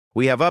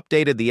We have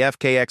updated the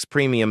FKX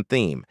Premium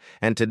Theme,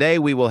 and today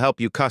we will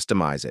help you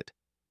customize it.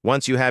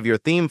 Once you have your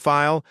theme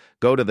file,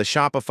 go to the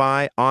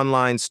Shopify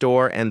Online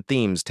Store and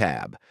Themes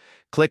tab.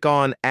 Click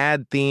on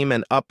Add Theme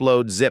and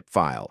Upload Zip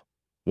File.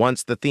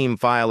 Once the theme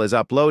file is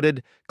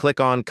uploaded, click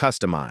on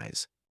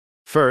Customize.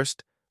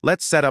 First,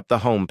 let's set up the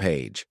home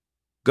page.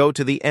 Go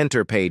to the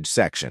Enter Page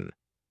section.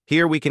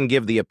 Here we can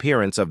give the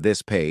appearance of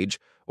this page,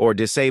 or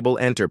disable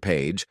Enter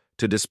Page,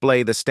 to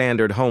display the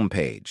standard home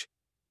page.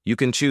 You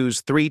can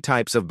choose 3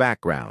 types of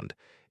background: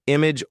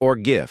 image or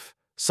GIF,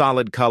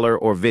 solid color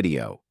or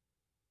video.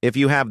 If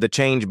you have the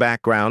Change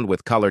Background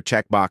with Color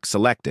checkbox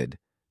selected,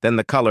 then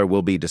the color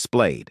will be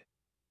displayed.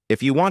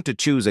 If you want to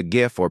choose a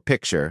GIF or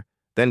picture,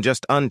 then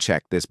just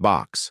uncheck this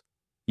box.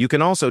 You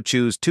can also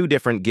choose 2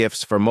 different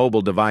GIFs for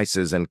mobile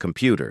devices and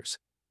computers.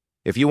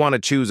 If you want to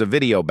choose a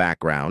video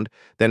background,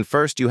 then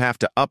first you have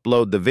to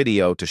upload the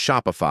video to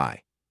Shopify.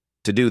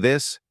 To do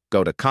this,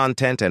 go to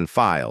Content and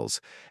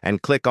Files,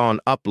 and click on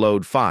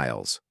Upload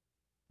Files.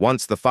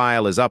 Once the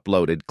file is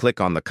uploaded, click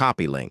on the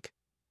copy link.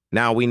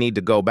 Now we need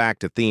to go back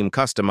to Theme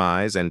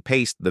Customize and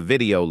paste the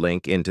video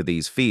link into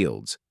these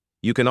fields.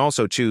 You can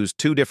also choose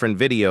 2 different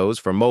videos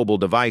for mobile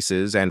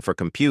devices and for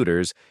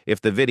computers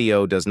if the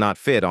video does not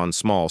fit on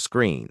small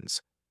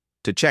screens.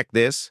 To check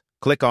this,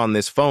 click on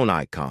this phone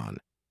icon.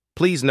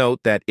 Please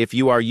note that if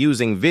you are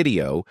using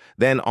video,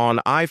 then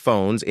on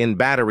iPhones in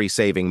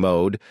battery-saving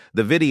mode,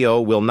 the video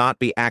will not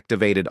be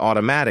activated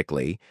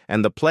automatically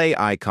and the play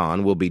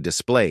icon will be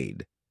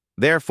displayed.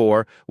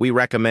 Therefore, we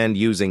recommend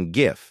using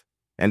GIF.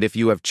 And if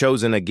you have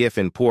chosen a GIF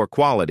in poor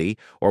quality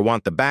or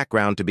want the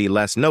background to be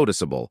less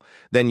noticeable,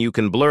 then you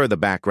can blur the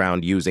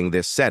background using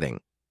this setting.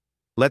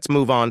 Let's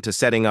move on to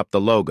setting up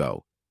the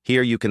logo.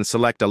 Here you can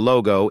select a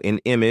logo in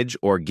image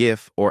or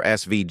GIF or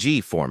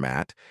SVG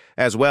format,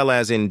 as well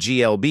as in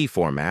GLB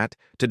format,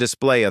 to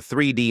display a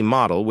 3D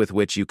model with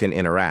which you can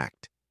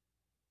interact.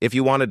 If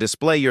you want to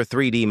display your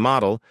 3D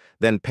model,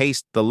 then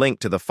paste the link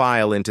to the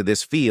file into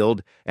this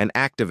field and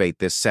activate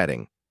this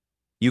setting.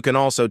 You can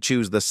also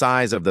choose the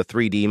size of the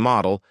 3D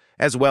model,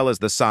 as well as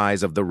the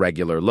size of the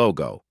regular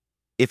logo.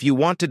 If you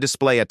want to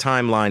display a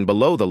timeline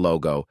below the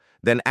logo,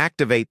 then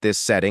activate this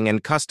setting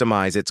and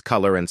customize its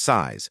color and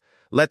size.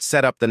 Let's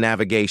set up the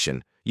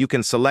navigation. You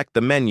can select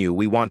the menu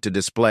we want to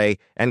display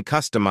and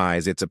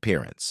customize its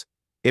appearance.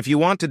 If you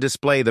want to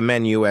display the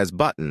menu as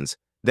buttons,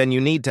 then you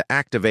need to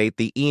activate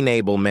the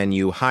Enable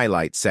Menu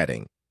Highlight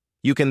setting.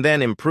 You can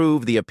then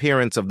improve the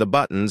appearance of the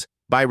buttons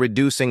by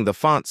reducing the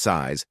font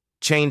size,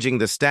 changing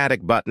the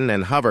static button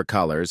and hover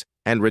colors,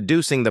 and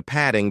reducing the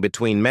padding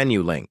between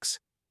menu links.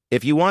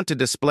 If you want to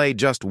display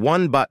just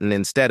one button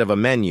instead of a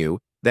menu,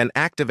 then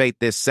activate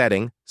this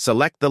setting,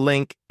 select the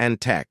link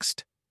and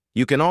text.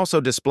 You can also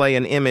display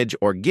an image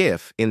or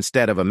GIF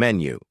instead of a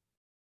menu.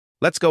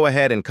 Let's go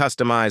ahead and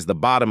customize the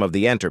bottom of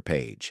the Enter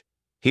page.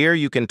 Here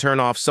you can turn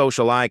off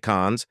social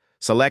icons,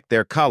 select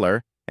their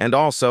color, and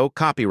also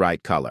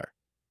copyright color.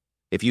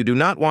 If you do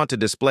not want to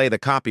display the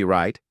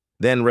copyright,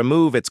 then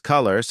remove its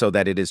color so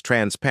that it is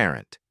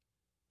transparent.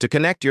 To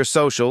connect your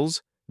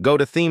socials, go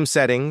to Theme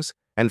Settings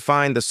and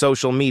find the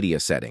Social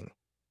Media setting.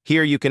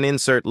 Here you can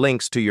insert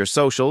links to your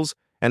socials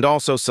and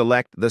also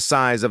select the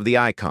size of the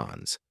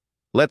icons.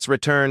 Let's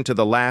return to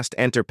the last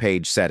Enter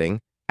page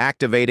setting,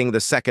 activating the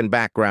second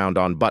background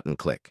on button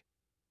click.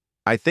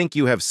 I think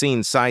you have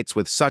seen sites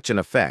with such an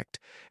effect,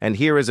 and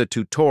here is a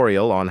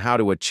tutorial on how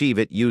to achieve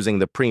it using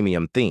the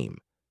premium theme.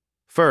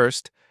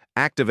 First,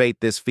 activate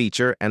this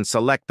feature and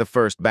select the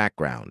first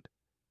background.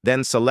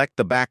 Then select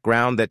the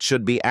background that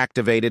should be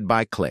activated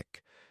by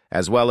click,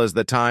 as well as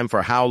the time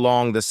for how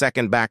long the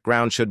second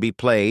background should be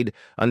played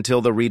until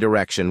the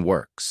redirection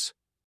works.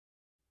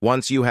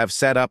 Once you have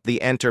set up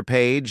the Enter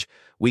page,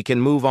 we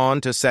can move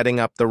on to setting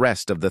up the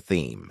rest of the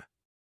theme.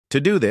 To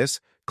do this,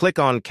 click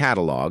on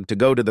Catalog to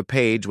go to the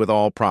page with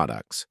all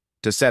products.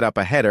 To set up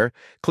a header,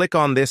 click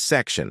on this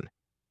section.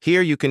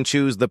 Here you can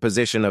choose the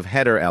position of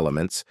header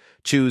elements,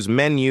 choose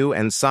menu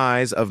and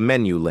size of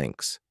menu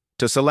links.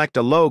 To select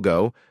a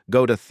logo,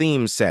 go to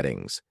Theme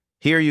Settings.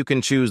 Here you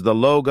can choose the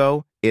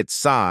logo, its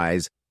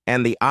size,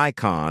 and the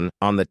icon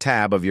on the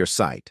tab of your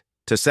site.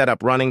 To set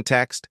up running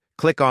text,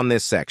 click on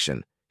this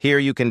section. Here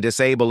you can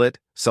disable it,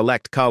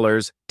 select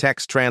colors,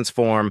 text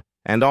transform,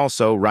 and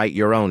also write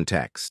your own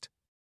text.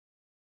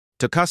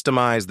 To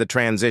customize the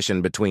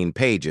transition between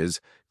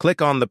pages,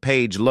 click on the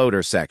Page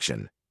Loader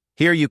section.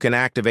 Here you can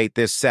activate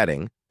this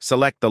setting,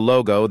 select the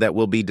logo that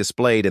will be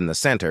displayed in the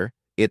center,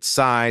 its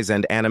size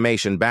and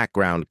animation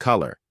background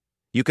color.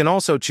 You can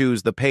also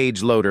choose the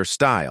Page Loader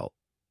style.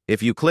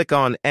 If you click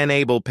on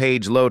Enable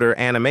Page Loader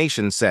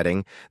Animation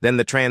setting, then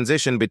the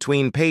transition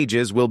between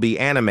pages will be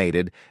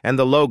animated and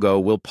the logo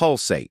will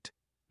pulsate.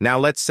 Now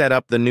let's set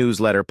up the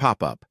newsletter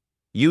pop-up.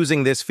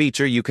 Using this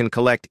feature, you can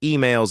collect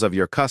emails of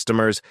your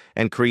customers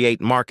and create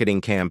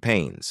marketing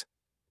campaigns.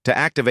 To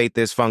activate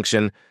this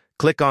function,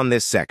 click on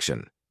this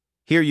section.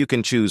 Here you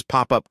can choose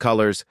pop-up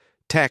colors,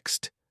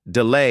 text,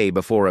 delay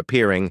before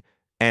appearing,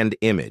 and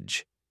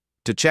image.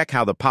 To check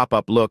how the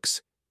pop-up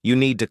looks, you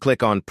need to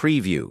click on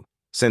Preview.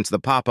 since the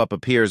pop-up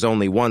appears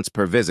only once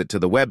per visit to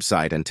the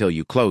website until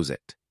you close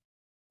it.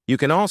 You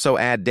can also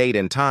add date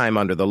and time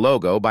under the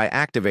logo by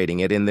activating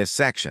it in this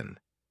section.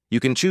 You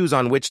can choose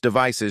on which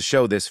devices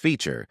show this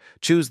feature,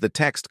 choose the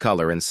text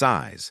color and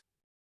size.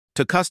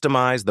 To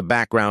customize the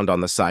background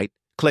on the site,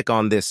 click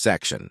on this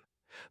section.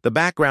 The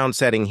background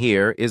setting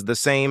here is the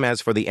same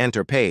as for the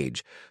Enter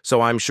page,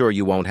 so I'm sure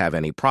you won't have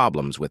any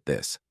problems with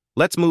this.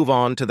 Let's move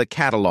on to the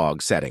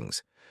catalog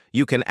settings.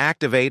 You can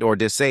activate or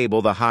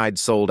disable the Hide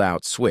Sold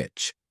Out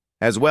switch,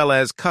 as well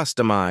as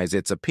customize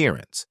its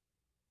appearance.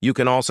 You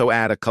can also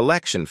add a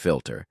collection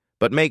filter,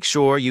 but make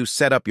sure you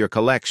set up your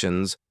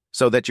collections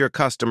so that your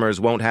customers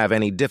won't have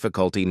any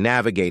difficulty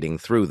navigating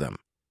through them.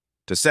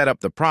 To set up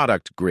the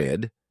product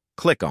grid,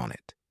 click on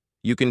it.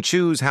 You can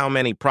choose how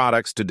many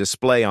products to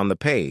display on the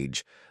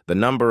page, the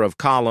number of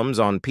columns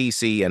on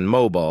PC and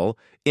mobile,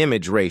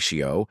 image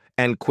ratio,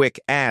 and Quick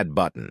Add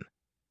button.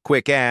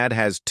 Quick Add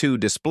has two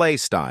display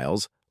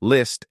styles,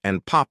 List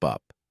and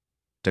Pop-up.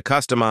 To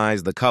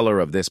customize the color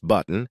of this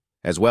button,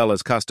 as well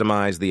as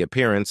customize the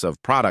appearance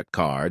of product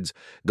cards,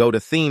 go to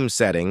Theme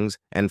Settings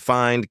and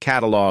find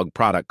Catalog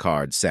Product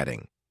Card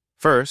setting.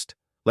 First,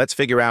 let's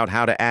figure out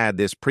how to add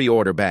this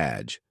pre-order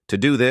badge. To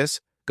do this,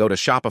 go to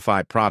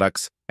Shopify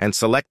Products and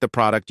select the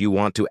product you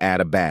want to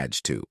add a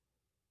badge to.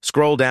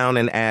 Scroll down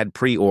and add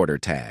Pre-order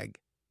tag.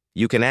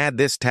 You can add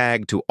this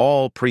tag to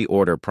all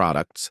pre-order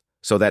products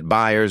so that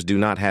buyers do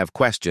not have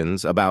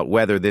questions about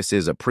whether this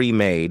is a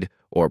pre-made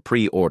or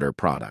pre-order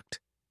product.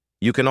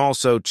 You can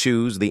also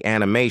choose the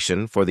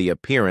animation for the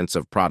appearance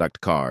of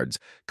product cards,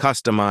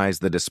 customize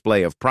the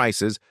display of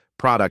prices,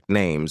 product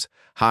names,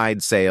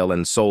 hide sale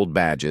and sold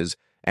badges,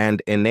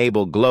 and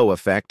enable glow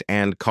effect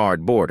and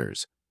card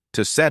borders.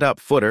 To set up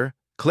footer,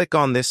 click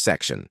on this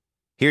section.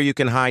 Here you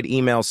can hide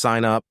email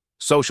sign-up,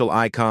 social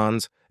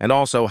icons, and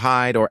also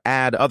hide or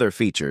add other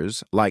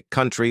features like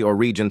country or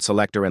region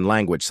selector and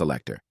language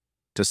selector.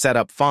 To set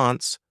up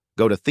fonts,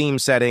 go to Theme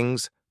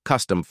Settings,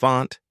 Custom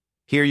Font.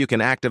 Here you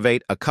can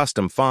activate a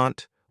custom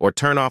font or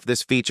turn off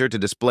this feature to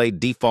display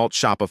default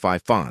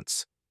Shopify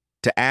fonts.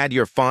 To add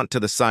your font to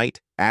the site,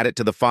 add it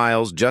to the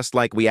files just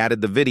like we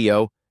added the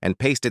video and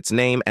paste its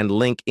name and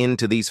link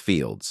into these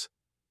fields.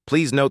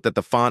 Please note that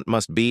the font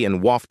must be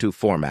in WAF2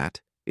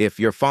 format. If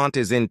your font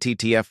is in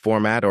TTF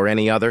format or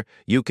any other,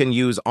 you can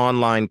use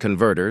online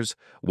converters.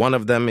 One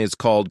of them is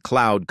called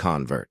Cloud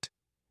Convert.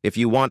 If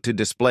you want to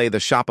display the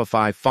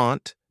Shopify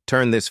font,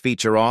 turn this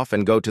feature off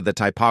and go to the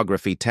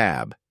Typography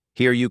tab.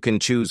 Here you can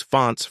choose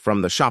fonts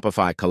from the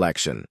Shopify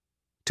collection.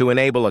 To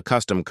enable a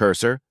custom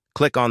cursor,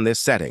 click on this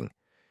setting.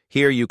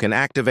 Here you can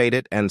activate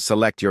it and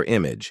select your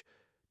image.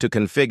 To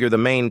configure the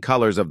main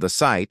colors of the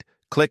site,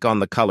 click on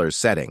the Colors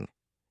setting.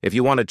 If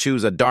you want to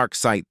choose a dark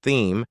site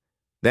theme,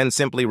 then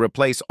simply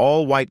replace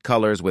all white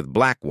colors with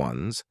black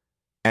ones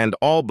and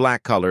all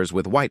black colors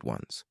with white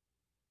ones.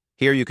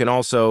 Here you can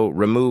also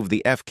remove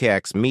the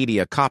FKX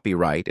media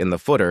copyright in the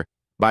footer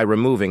by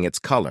removing its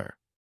color.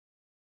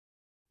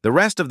 The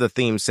rest of the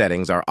theme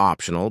settings are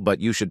optional, but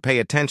you should pay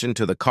attention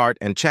to the cart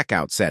and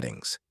checkout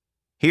settings.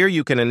 Here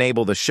you can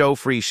enable the Show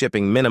Free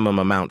Shipping Minimum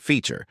Amount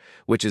feature,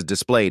 which is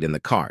displayed in the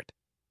cart.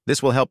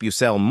 This will help you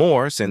sell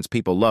more since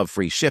people love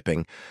free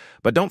shipping,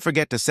 but don't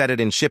forget to set it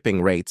in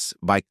shipping rates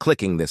by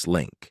clicking this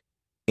link.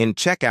 In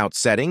Checkout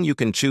setting, you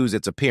can choose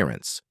its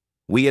appearance.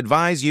 We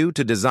advise you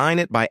to design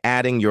it by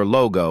adding your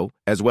logo,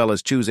 as well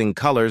as choosing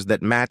colors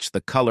that match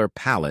the color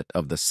palette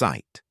of the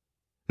site.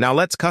 Now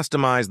let's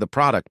customize the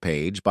product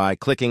page by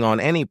clicking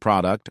on any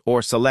product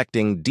or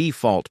selecting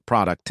Default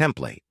Product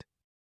Template.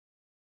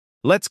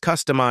 Let's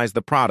customize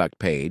the product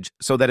page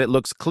so that it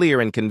looks clear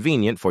and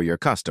convenient for your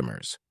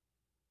customers.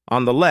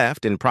 On the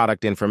left, in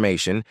Product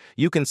Information,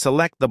 you can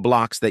select the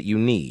blocks that you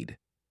need.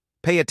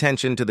 Pay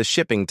attention to the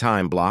shipping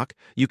time block.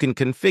 You can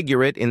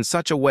configure it in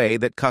such a way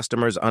that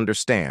customers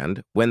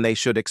understand when they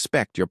should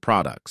expect your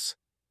products.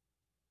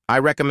 I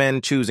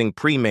recommend choosing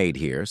Pre-Made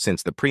here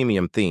since the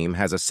Premium theme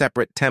has a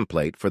separate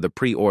template for the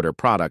pre-order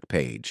product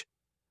page.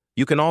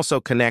 You can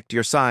also connect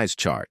your size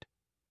chart.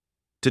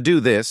 To do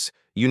this,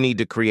 you need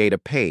to create a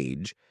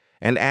page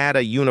and add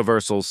a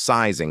universal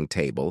sizing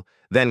table,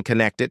 then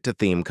connect it to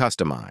Theme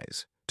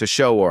Customize. To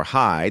show or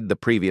hide the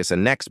previous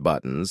and next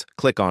buttons,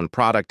 click on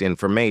Product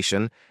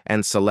Information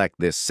and select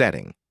this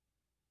setting.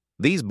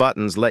 These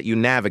buttons let you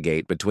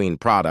navigate between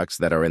products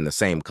that are in the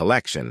same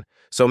collection,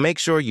 so make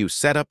sure you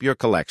set up your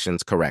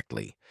collections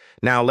correctly.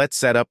 Now let's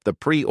set up the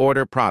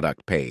pre-order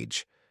product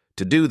page.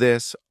 To do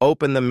this,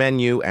 open the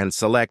menu and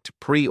select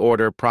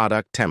Pre-order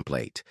Product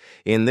Template.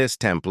 In this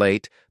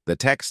template, the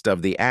text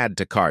of the Add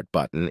to Cart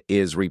button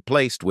is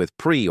replaced with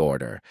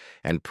Pre-order,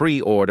 and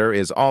Pre-order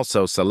is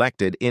also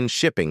selected in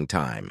shipping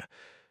time.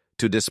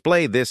 To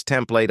display this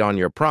template on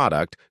your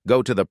product,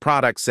 go to the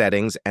Product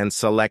Settings and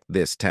select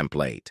this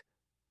template.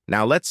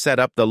 Now let's set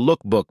up the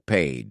Lookbook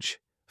page.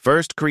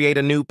 First, create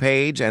a new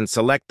page and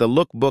select the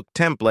Lookbook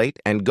template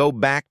and go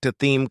back to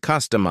Theme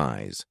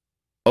Customize.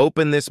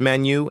 Open this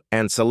menu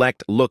and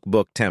select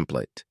Lookbook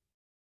Template.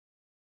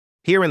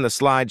 Here in the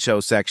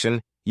Slideshow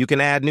section, You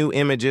can add new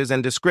images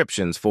and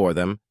descriptions for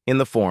them in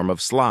the form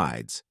of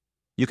slides.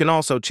 You can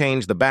also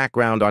change the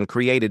background on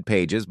created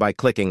pages by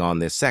clicking on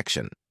this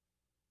section.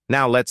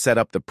 Now let's set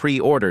up the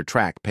pre-order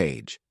track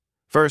page.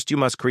 First, you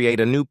must create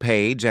a new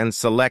page and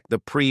select the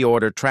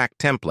pre-order track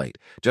template,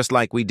 just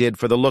like we did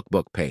for the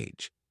lookbook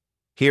page.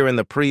 Here in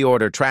the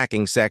pre-order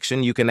tracking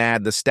section, you can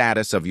add the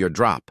status of your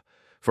drop.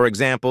 For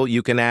example,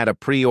 you can add a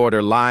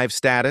pre-order live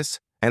status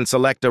and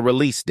select a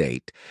release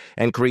date,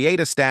 and create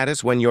a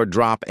status when your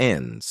drop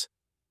ends.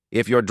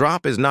 If your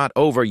drop is not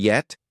over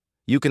yet,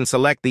 you can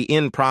select the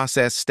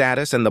in-process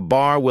status and the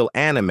bar will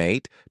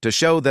animate to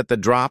show that the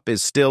drop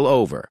is still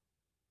over.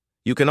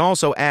 You can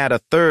also add a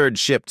third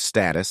shipped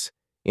status,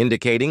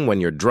 indicating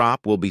when your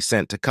drop will be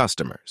sent to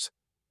customers.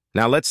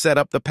 Now let's set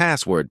up the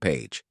password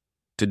page.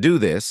 To do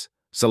this,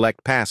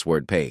 select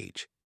Password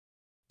Page.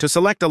 To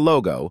select a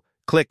logo,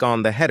 click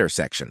on the header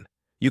section.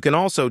 You can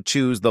also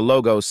choose the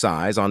logo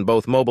size on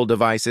both mobile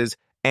devices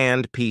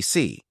and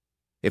PC.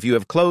 If you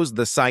have closed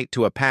the site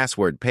to a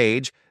password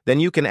page, then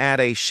you can add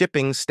a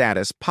shipping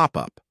status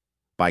pop-up.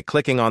 By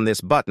clicking on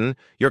this button,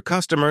 your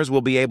customers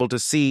will be able to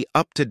see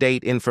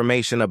up-to-date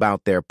information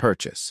about their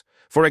purchase.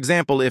 For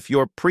example, if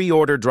your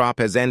pre-order drop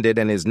has ended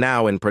and is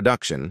now in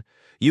production,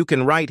 you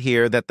can write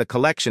here that the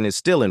collection is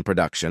still in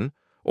production,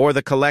 or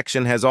the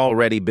collection has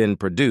already been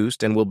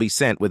produced and will be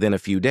sent within a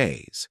few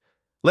days.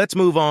 Let's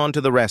move on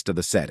to the rest of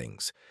the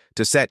settings.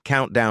 To set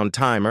countdown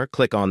timer,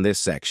 click on this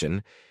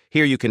section.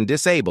 Here you can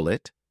disable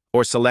it,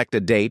 or select a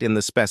date in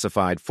the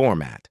specified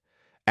format.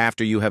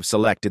 After you have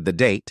selected the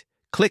date,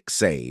 click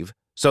Save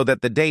so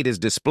that the date is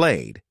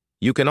displayed.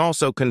 You can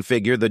also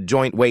configure the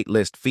joint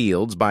waitlist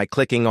fields by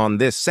clicking on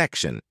this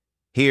section.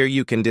 Here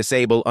you can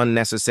disable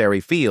unnecessary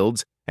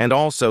fields and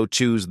also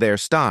choose their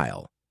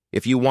style.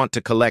 If you want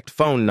to collect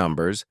phone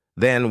numbers,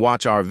 then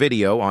watch our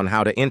video on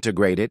how to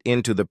integrate it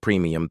into the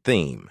premium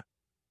theme.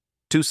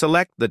 To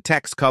select the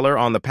text color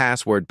on the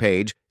password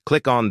page,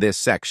 click on this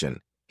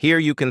section. Here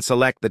you can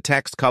select the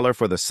text color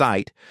for the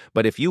site,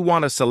 but if you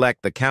want to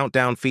select the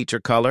countdown feature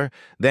color,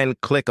 then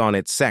click on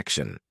its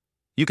section.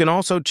 You can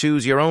also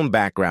choose your own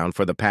background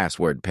for the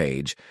password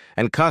page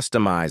and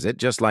customize it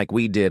just like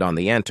we did on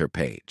the Enter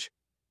page.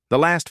 The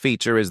last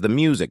feature is the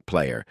music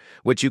player,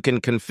 which you can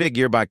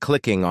configure by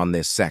clicking on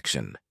this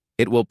section.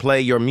 It will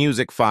play your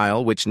music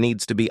file, which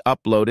needs to be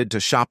uploaded to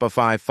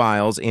Shopify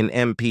files in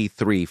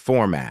MP3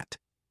 format.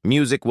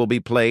 Music will be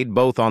played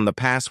both on the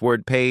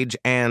password page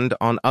and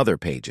on other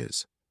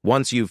pages.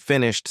 Once you've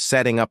finished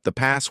setting up the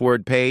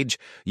password page,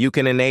 you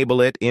can enable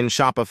it in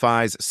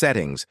Shopify's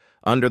Settings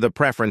under the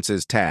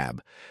Preferences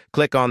tab.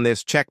 Click on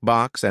this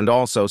checkbox and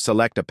also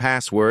select a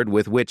password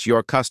with which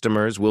your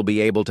customers will be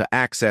able to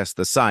access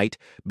the site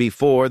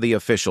before the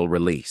official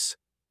release.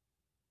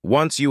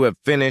 Once you have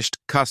finished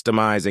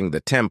customizing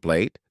the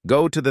template,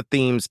 go to the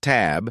Themes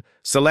tab,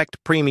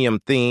 select Premium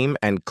Theme,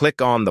 and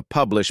click on the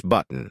Publish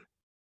button.